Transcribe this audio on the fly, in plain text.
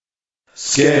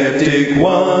Skeptic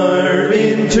Wire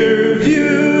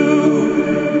Interview.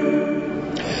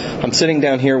 I'm sitting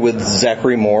down here with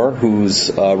Zachary Moore, who's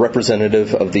a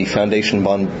representative of the Foundation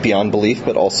Beyond Belief,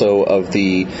 but also of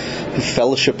the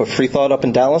Fellowship of Free Thought up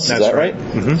in Dallas. That's Is that right?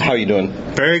 Mm-hmm. How are you doing?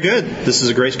 Very good. This is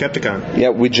a great Skepticon. Yeah,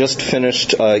 we just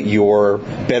finished your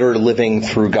Better Living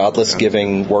Through Godless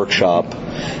Giving workshop,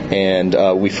 and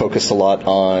we focused a lot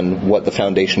on what the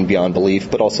Foundation Beyond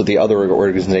Belief, but also the other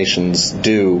organizations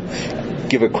do.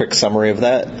 Give a quick summary of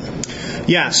that.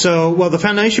 Yeah, so, the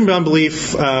Foundation Beyond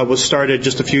Belief was started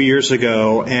just a few years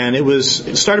ago, and it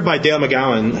was started by Dale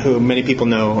McGowan, who many people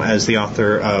know as the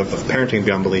author of Parenting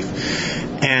Beyond Belief.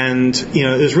 And,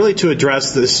 it was really to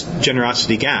address this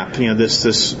generosity gap,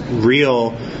 this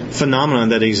real phenomenon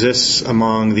that exists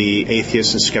among the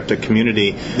atheist and skeptic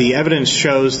community. The evidence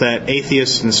shows that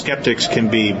atheists and skeptics can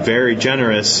be very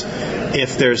generous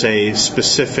if there's a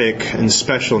specific and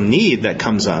special need that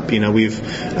comes up.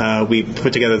 We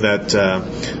put together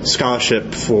that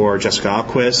scholarship for Jessica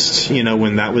Alquist,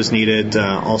 when that was needed.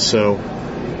 Also,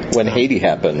 when Haiti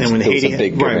happened, and when Haiti, was a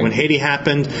big giving. Right, when Haiti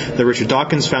happened, the Richard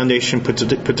Dawkins Foundation put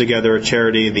together a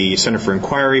charity. The Center for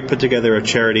Inquiry put together a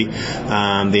charity.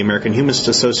 The American Humanist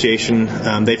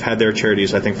Association, they've had their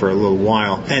charities, I think, for a little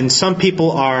while. And some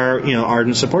people are,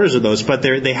 ardent supporters of those, but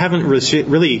they haven't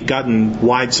really gotten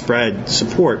widespread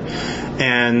support.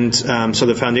 And so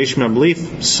the Foundation Beyond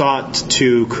Belief sought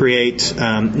to create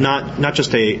not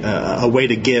just a way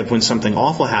to give when something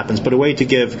awful happens, but a way to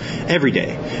give every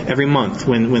day, every month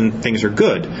when things are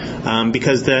good,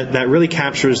 because that really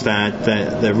captures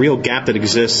the real gap that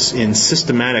exists in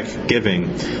systematic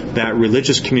giving that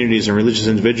religious communities and religious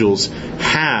individuals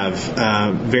have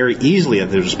very easily at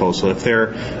their disposal. If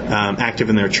they're active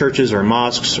in their churches or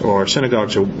mosques or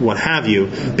synagogues or what have you,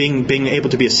 being able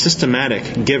to be a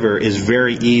systematic giver is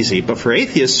very easy. But for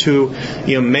atheists who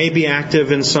may be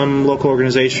active in some local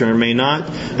organization or may not,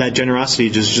 that generosity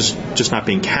is just not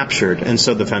being captured. And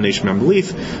so the Foundation Beyond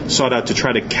Belief sought out to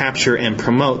try to capture and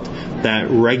promote that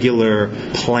regular,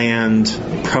 planned,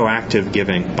 proactive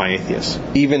giving by atheists.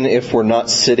 Even if we're not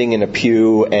sitting in a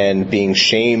pew and being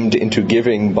shamed into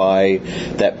giving by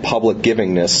that public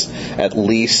givingness, at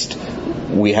least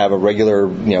we have a regular,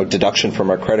 deduction from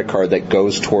our credit card that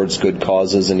goes towards good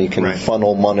causes, and you can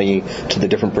funnel money to the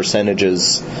different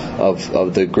percentages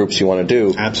of the groups you want to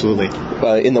do. Absolutely.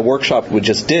 In the workshop we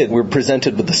just did, we were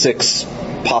presented with the 6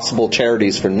 possible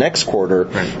charities for next quarter,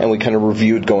 and we kind of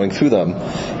reviewed going through them.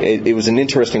 It was an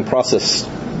interesting process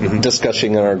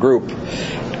discussing in our group.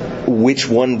 Which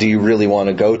one do you really want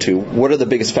to go to? What are the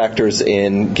biggest factors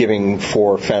in giving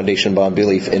for Foundation Beyond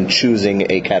Belief in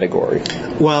choosing a category?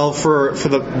 Well, for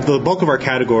the bulk of our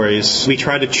categories, we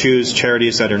try to choose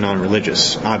charities that are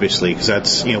non-religious, obviously, because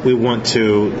that's, we want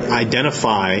to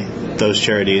identify those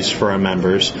charities for our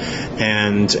members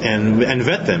and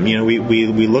vet them.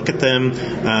 We look at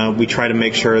them. We try to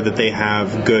make sure that they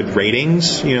have good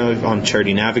ratings, on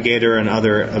Charity Navigator and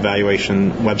other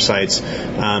evaluation websites.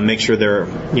 Make sure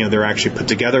they're actually put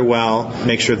together well.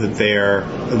 Make sure that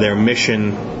their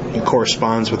mission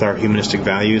corresponds with our humanistic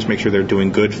values. Make sure they're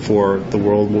doing good for the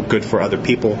world, good for other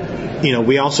people.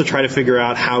 We also try to figure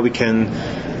out how we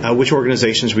can, which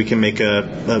organizations we can make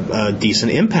a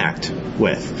decent impact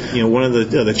with. One of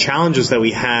the challenges that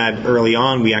we had early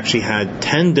on, we actually had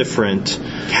 10 different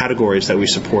categories that we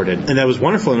supported. And that was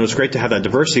wonderful, and it was great to have that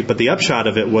diversity. But the upshot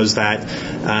of it was that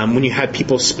when you had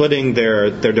people splitting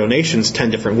their donations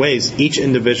 10 different ways, each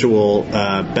individual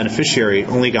beneficiary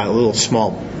only got a little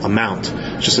small amount,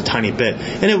 just a tiny bit.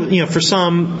 And it, for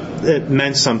some, it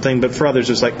meant something, but for others,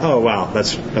 it's like, oh, wow,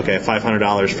 that's okay,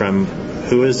 $500 from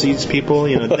who is these people?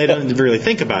 They don't really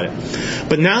think about it.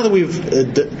 But now that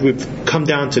we've come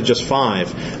down to just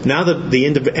 5, now that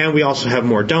and we also have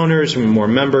more donors and more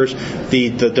members, the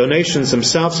donations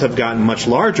themselves have gotten much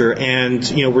larger, and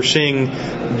we're seeing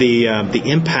the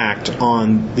impact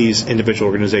on these individual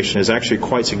organizations is actually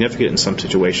quite significant in some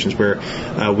situations where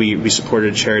we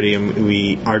supported a charity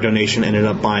and our donation ended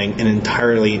up buying an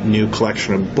entirely new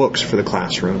collection of books for the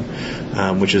classroom,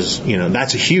 which is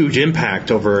that's a huge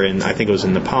impact over in, I think it was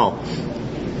in Nepal.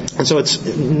 And so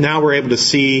now we're able to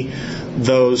see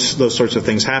those sorts of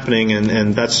things happening,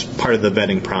 and that's part of the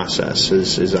vetting process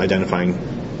is identifying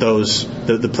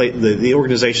the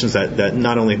organizations that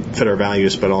not only fit our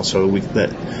values but also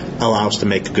that allow us to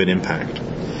make a good impact.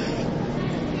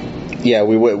 Yeah,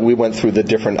 we went through the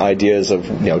different ideas of,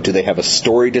 do they have a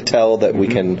story to tell that we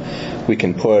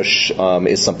can push?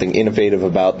 Is something innovative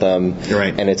about them?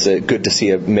 Right. And it's good to see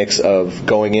a mix of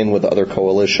going in with other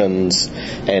coalitions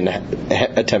and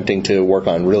attempting to work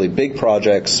on really big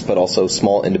projects, but also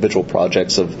small individual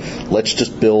projects of let's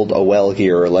just build a well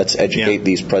here, or let's educate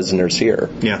these prisoners here.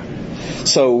 Yeah.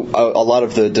 So a lot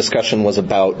of the discussion was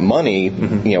about money,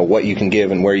 what you can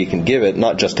give and where you can give it,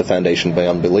 not just to Foundation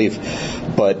Beyond Belief,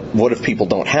 but what if people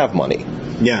don't have money?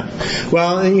 Yeah.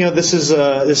 Well, this is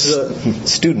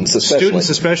students especially. Students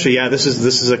especially. Yeah, this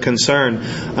is a concern.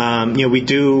 I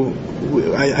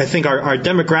think our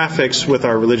demographics with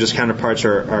our religious counterparts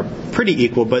are pretty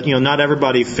equal, but not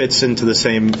everybody fits into the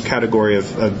same category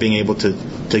of being able to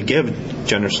give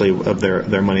generously of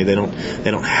their money. They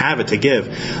don't have it to give.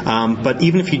 But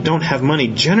even if you don't have money,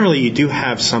 generally you do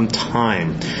have some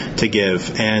time to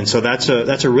give, and so that's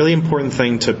a really important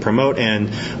thing to promote.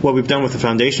 And what we've done with the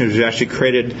foundation is we've actually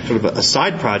created sort of a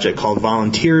side project called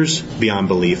Volunteers Beyond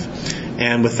Belief.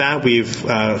 And with that, we've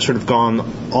sort of gone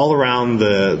all around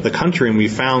the country, and we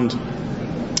found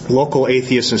local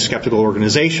atheist and skeptical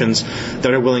organizations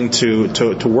that are willing to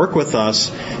work with us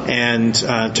and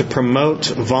to promote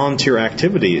volunteer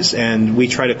activities. And we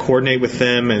try to coordinate with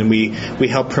them, and we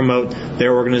help promote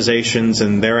their organizations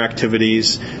and their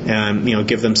activities, and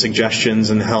give them suggestions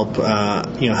and help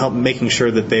making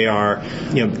sure that they are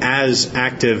as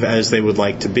active as they would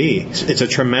like to be. It's a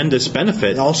tremendous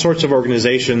benefit. All sorts of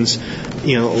organizations,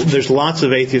 there's lots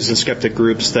of atheist and skeptic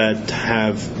groups that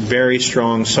have very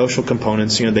strong social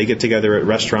components. They get together at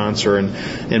restaurants or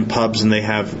in pubs, and they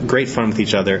have great fun with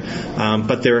each other.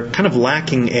 But they're kind of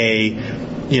lacking a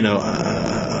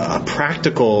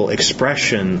practical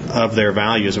expression of their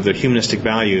values, of their humanistic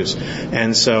values.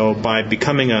 And so by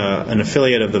becoming an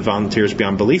affiliate of the Volunteers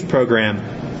Beyond Belief program,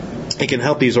 it can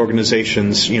help these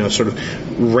organizations, sort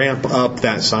of ramp up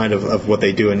that side of what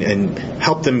they do and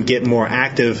help them get more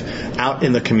active out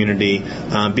in the community,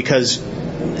 because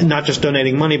not just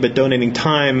donating money, but donating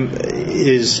time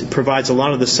provides a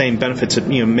lot of the same benefits. It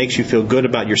makes you feel good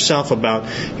about yourself, about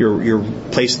your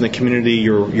place in the community,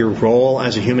 your role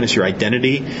as a humanist, your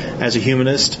identity as a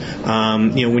humanist.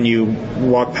 When you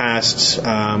walk past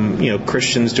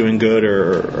Christians doing good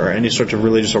or any sort of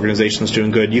religious organizations doing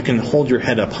good, you can hold your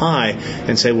head up high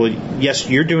and say, well, yes,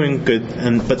 you're doing good,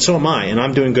 but so am I, and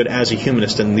I'm doing good as a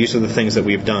humanist, and these are the things that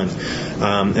we've done.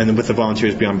 And then with the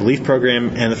Volunteers Beyond Belief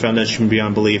program and the Foundation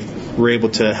Beyond Belief, we're able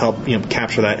to help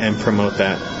capture that and promote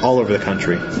that all over the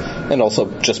country. And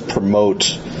also just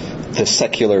promote the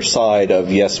secular side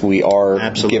of, yes, we are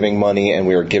Absolutely. Giving money and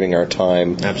we are giving our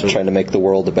time, Absolutely. trying to make the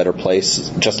world a better place,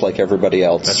 just like everybody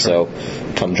else. That's so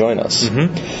right. Come join us.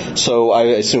 Mm-hmm. So I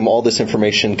assume all this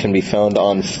information can be found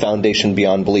on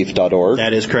foundationbeyondbelief.org.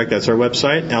 That is correct. That's our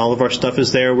website. All of our stuff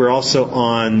is there. We're also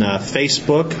on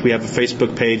Facebook. We have a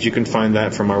Facebook page. You can find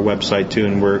that from our website, too,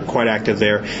 and we're quite active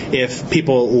there. If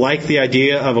people like the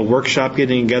idea of a workshop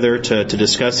getting together to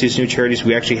discuss these new charities,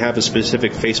 we actually have a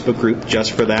specific Facebook group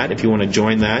just for that, if you want to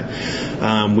join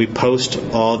that. We post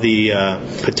all the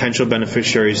potential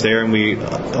beneficiaries there, and we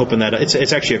open that up.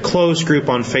 It's actually a closed group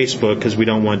on Facebook because we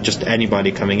don't want just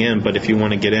anybody coming in, but if you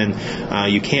want to get in,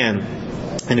 you can.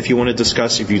 And if you want to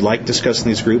discuss, if you like discussing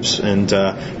these groups and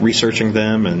researching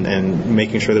them and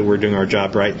making sure that we're doing our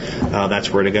job right, that's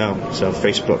where to go. So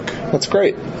Facebook. That's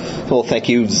great. Well, thank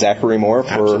you, Zachary Moore,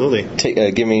 for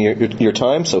giving me your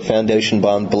time. So Foundation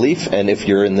Beyond Belief, and if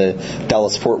you're in the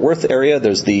Dallas-Fort Worth area,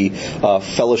 there's the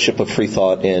Fellowship of Free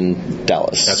Thought in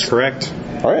Dallas. That's correct.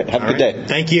 All right. Have a good day.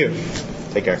 Thank you.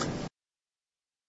 Take care.